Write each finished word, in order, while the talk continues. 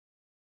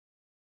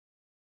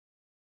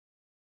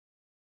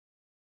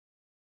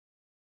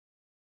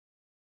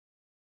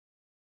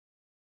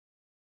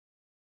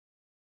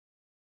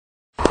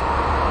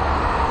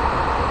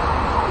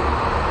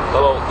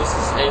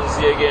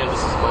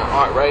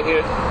art right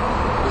here.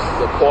 This is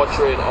a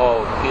portrait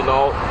of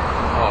Pinot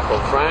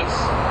from France.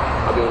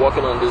 I've been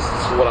working on this.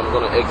 This is what I'm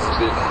going to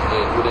exhibit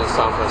within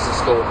San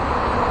Francisco,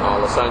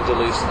 Los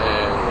Angeles,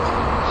 and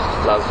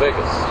Las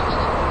Vegas.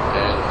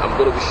 And I'm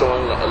going to be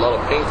showing a lot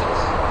of paintings.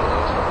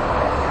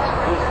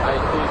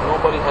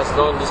 Nobody has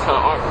done this kind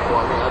of art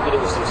before. I mean, I did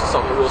it with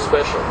something real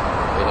special,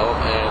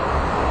 and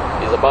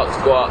it's about to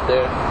go out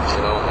there,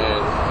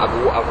 and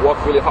I've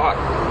worked really hard,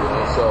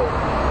 so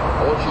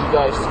I want you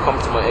guys to come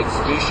to my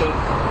exhibition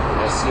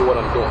and see what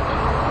I'm doing.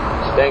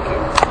 Thank you.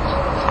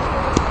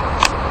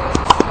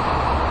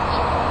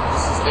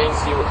 This is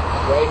nze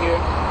right here.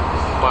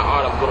 This is my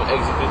art. I'm going to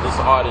exhibit this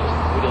art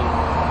within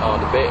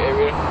the Bay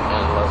Area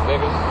and Las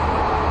Vegas.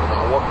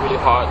 I worked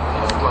really hard,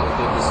 trying to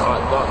get this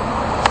art done.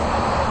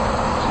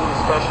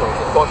 Special. It's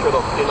a portrait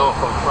of Pinot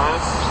from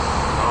France.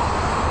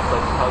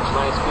 It has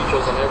nice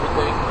features and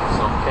everything. It's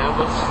on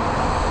canvas,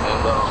 and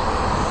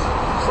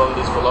selling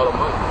this for a lot of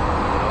money.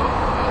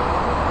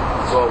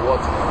 So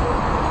what?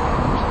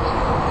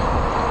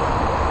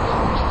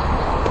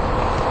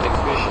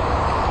 Exhibition.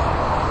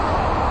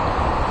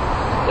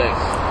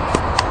 Thanks.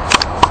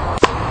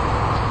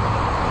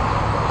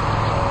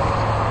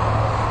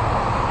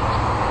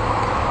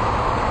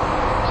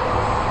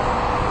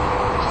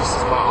 This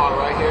is my art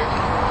right here.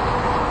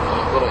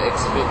 I'm going to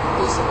exhibit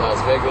this in Las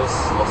Vegas,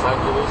 Los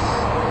Angeles,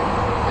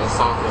 and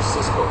San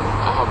Francisco.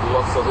 I have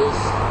lots of this.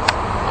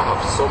 I have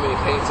so many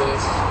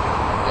paintings,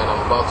 and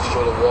I'm about to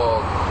show the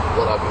world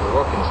what I've been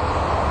working on.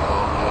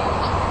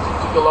 It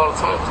took a lot of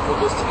time to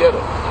put this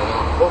together,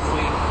 and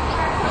hopefully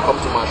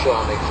come to my show.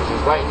 I'm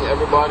inviting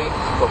everybody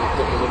to come and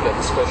take a look at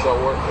the special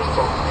work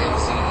from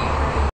nze4usa.